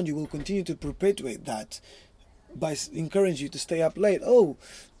environment around you will continue to perpetuate that by encouraging you to stay up late. Oh,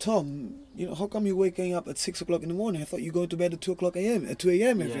 Tom, you know, how come you're waking up at 6 o'clock in the morning? I thought you go to bed at 2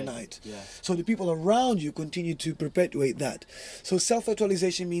 a.m. every night. So the people around you continue to perpetuate that. So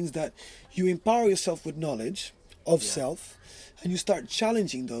self-actualization means that you empower yourself with knowledge of self, and you start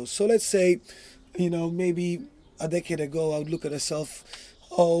challenging those. So let's say, you know, maybe a decade ago I would look at myself,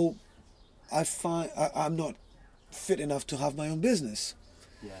 oh, I'm not fit enough to have my own business.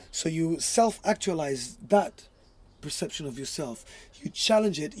 So you self-actualize that perception of yourself. You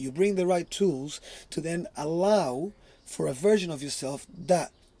challenge it, you bring the right tools to then allow for a version of yourself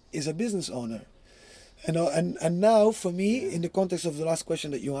that is a business owner. You know, and now for me, in the context of the last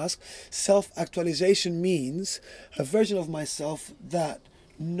question that you asked, self-actualization means a version of myself that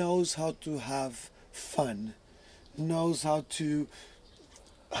knows how to have fun, knows how to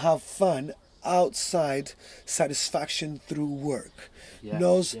have fun outside satisfaction through work,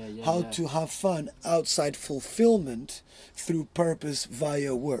 knows how to have fun outside fulfillment through purpose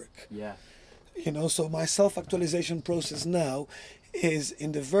via work. You know, so my self-actualization process now is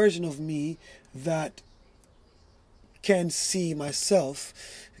in the version of me that can see myself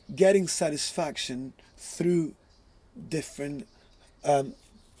getting satisfaction through different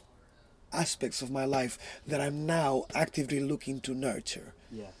aspects of my life that I'm now actively looking to nurture.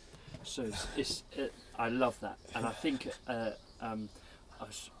 So I love that, and I think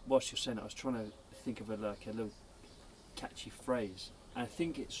whilst you're saying it, I was trying to think of a little catchy phrase, and I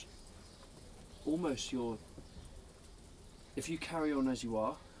think it's almost if you carry on as you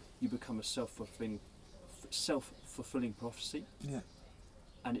are, you become a self-fulfilling prophecy.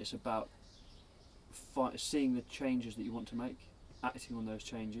 And it's about seeing the changes that you want to make, acting on those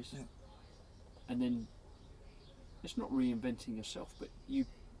changes, and then it's not reinventing yourself, but you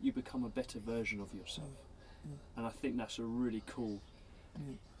become a better version of yourself. And I think that's a really cool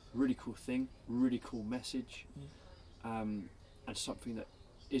thing, really cool message, and something that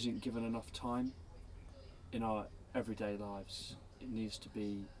isn't given enough time in our everyday lives. It needs to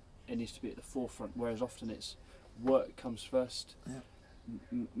be at the forefront, whereas often it's work comes first,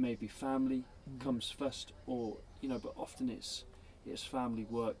 maybe family comes first, or you know, but often it's family,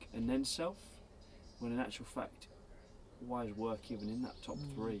 work, and then self, when in actual fact, why is work even in that top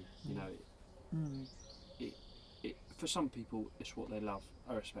 3? You know, it for some people it's what they love.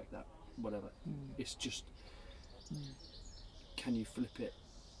 I respect that, whatever. It's just, can you flip it,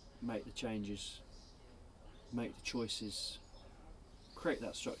 make the changes, make the choices, create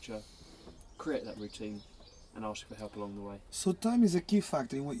that structure, create that routine, and ask for help along the way. So time is a key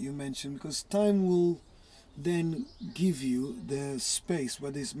factor in what you mentioned, because time will then give you the space,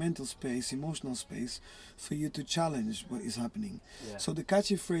 whether it's mental space, emotional space, for you to challenge what is happening. Yeah. So the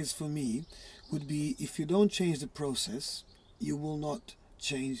catchy phrase for me would be, if you don't change the process, you will not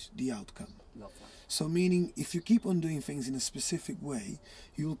change the outcome. Love that. So meaning, if you keep on doing things in a specific way,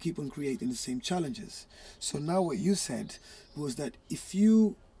 you will keep on creating the same challenges. So now what you said was that if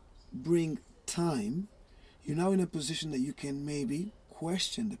you bring time, you're now in a position that you can maybe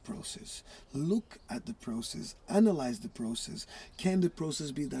question the process, look at the process, analyze the process. Can the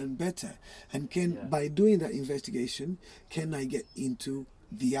process be done better? And by doing that investigation, can I get into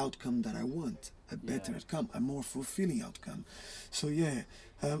the outcome that I want? A better outcome, a more fulfilling outcome. So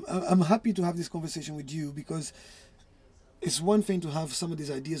I'm happy to have this conversation with you, because it's one thing to have some of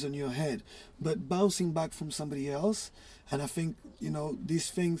these ideas on your head, but bouncing back from somebody else, and I think,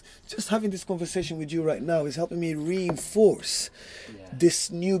 these things, just having this conversation with you right now is helping me reinforce this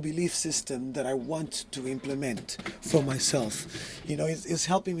new belief system that I want to implement for myself. It's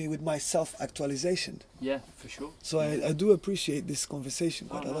helping me with my self-actualization. Yeah, for sure. So I do appreciate this conversation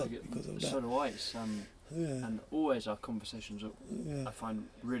quite a lot because of that. So do I. It's, and always our conversations I find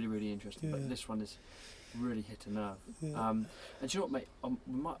really, really interesting, but this one is really hit a nerve. And do you know what, mate?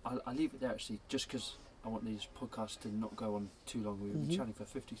 I'll leave it there actually, just because I want these podcasts to not go on too long. We've been chatting for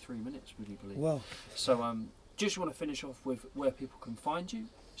 53 minutes, would you believe? Wow. So just want to finish off with where people can find you.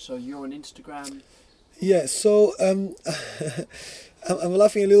 So you're on Instagram. Yeah, so I'm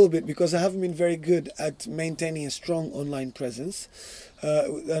laughing a little bit because I haven't been very good at maintaining a strong online presence,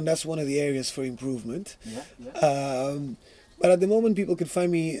 and that's one of the areas for improvement. But at the moment, people can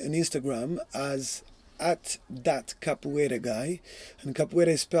find me on Instagram as at that Capoeira guy, and Capoeira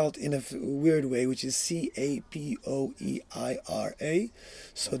is spelled in a weird way, which is Capoeira.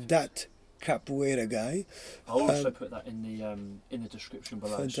 So that Capoeira guy. I'll also put that in the description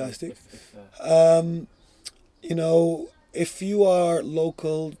below. Fantastic. So if you are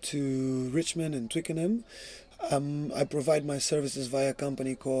local to Richmond and Twickenham, I provide my services via a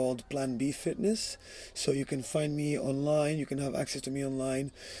company called Plan B Fitness. So you can find me online. You can have access to me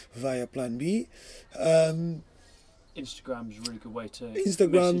online via Plan B. Instagram is a really good way to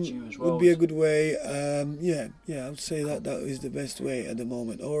Instagram message you as well. Would be a good way. I would say that is the best way at the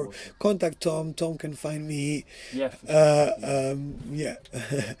moment. Or contact Tom. Tom can find me. Yeah. Awesome.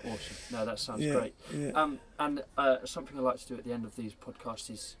 No, that sounds great. Yeah. And something I like to do at the end of these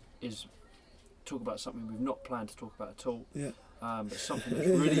podcasts is talk about something we've not planned to talk about at all. Yeah. But something that's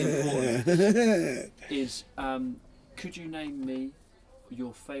really important is could you name me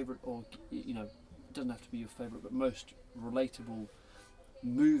your favourite, or it doesn't have to be your favourite, but most relatable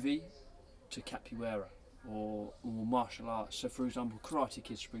movie to Capoeira or martial arts? So for example, Karate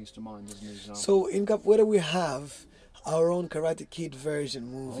Kid springs to mind as an example. So in Capoeira we have our own Karate Kid version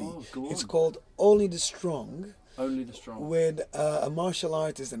movie. Oh, go on. It's called Only the Strong. Only the Strong. With a martial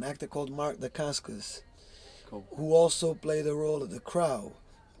artist, an actor called Mark Dacascos, cool, who also played the role of the Crow,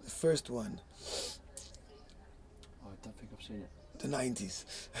 the first one. I don't think I've seen it. The 90s.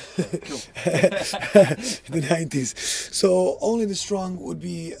 Cool. The 90s. So Only the Strong would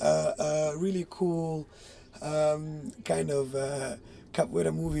be a really cool kind of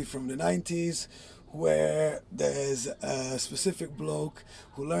Capoeira movie from the 90s, where there's a specific bloke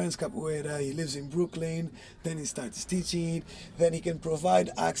who learns Capoeira. He lives in Brooklyn, then he starts teaching, then he can provide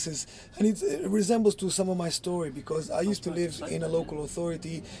access, and it resembles to some of my story, because I used to live in a local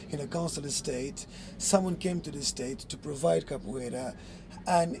authority in a council estate. Someone came to the estate to provide Capoeira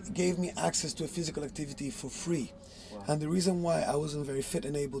and gave me access to a physical activity for free. Wow. And the reason why I wasn't very fit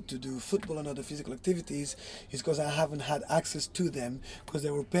and able to do football and other physical activities is because I haven't had access to them, because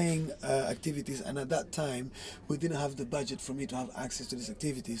they were paying activities, and at that time we didn't have the budget for me to have access to these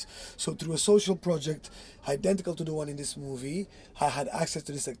activities. So through a social project identical to the one in this movie, I had access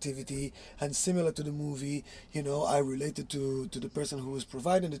to this activity, and similar to the movie, I related to the person who was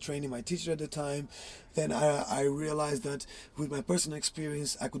providing the training, my teacher at the time. Then I realized that with my personal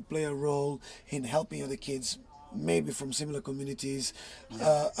experience I could play a role in helping other kids, maybe from similar communities,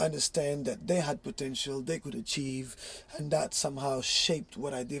 understand that they had potential, they could achieve, and that somehow shaped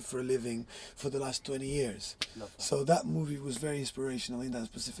what I did for a living for the last 20 years. So that movie was very inspirational in that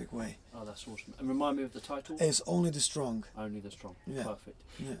specific way. Oh, that's awesome. And remind me of the title? It's Only the Strong. Only the Strong. Yeah. Perfect.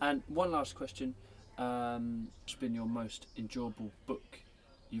 Yeah. And one last question. What's been your most enjoyable book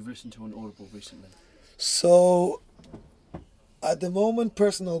you've listened to on Audible recently? So at the moment,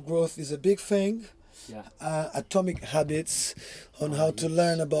 personal growth is a big thing. Atomic Habits, on how to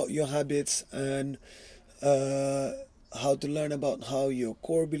learn about your habits and how to learn about how your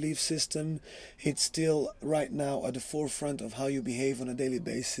core belief system, it's still right now at the forefront of how you behave on a daily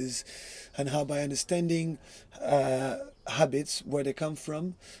basis, and how by understanding habits, where they come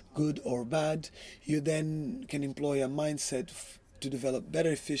from, good or bad, you then can employ a mindset to develop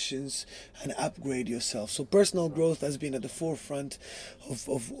better efficiency and upgrade yourself. So personal growth has been at the forefront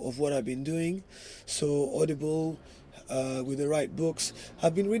of what I've been doing. So Audible, with the right books.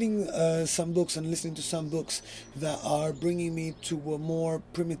 I've been reading some books and listening to some books that are bringing me to a more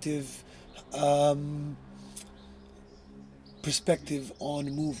primitive perspective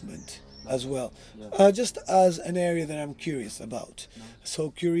on movement as well, just as an area that I'm curious about. So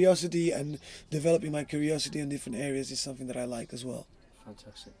curiosity and developing my curiosity in different areas is something that I like as well.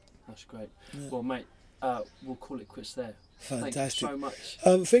 Fantastic, that's great. Well, mate, we'll call it quits there. Fantastic. Thank you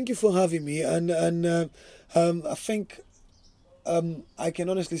so much. Thank you for having me, and I think I can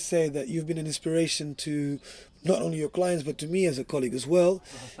honestly say that you've been an inspiration to not only your clients but to me as a colleague as well,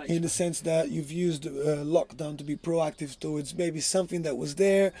 in the sense that you've used lockdown to be proactive towards maybe something that was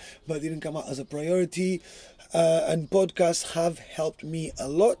there but didn't come out as a priority, and podcasts have helped me a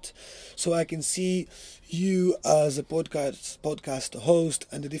lot, so I can see you as a podcast host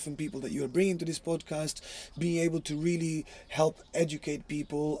and the different people that you are bringing to this podcast being able to really help educate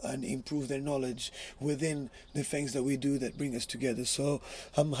people and improve their knowledge within the things that we do that bring us together. So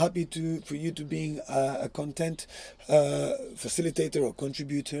I'm happy for you to being a content facilitator or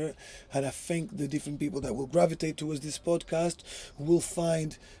contributor, and I think the different people that will gravitate towards this podcast will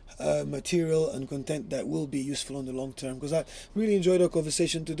find material and content that will be useful on the long term, because I really enjoyed our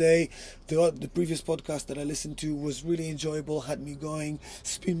conversation today. The previous podcast that I listened to was really enjoyable, had me going,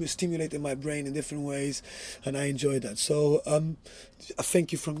 stimulated my brain in different ways, and I enjoyed that. So a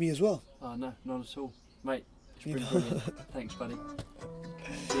thank you from me as well. Oh no, not at all, mate. It's been brilliant. Thanks, buddy.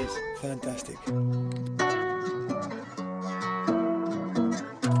 Cheers. Fantastic.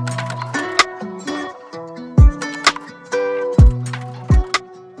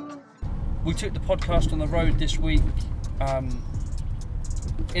 We took the podcast on the road this week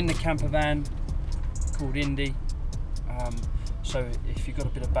in the camper van called Indy. So if you've got a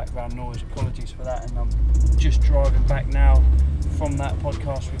bit of background noise, apologies for that. And I'm just driving back now from that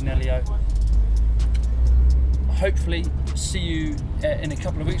podcast with Nelio. Hopefully see you in a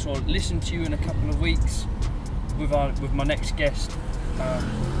couple of weeks, or listen to you in a couple of weeks with my next guest.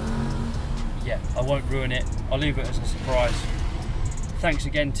 Yeah, I won't ruin it. I'll leave it as a surprise. Thanks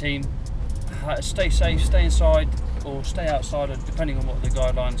again, team. Stay safe, stay inside or stay outside, depending on what the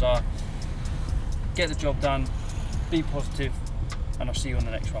guidelines are. Get the job done, be positive, and I'll see you on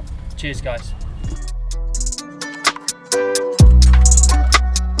the next one. Cheers, guys.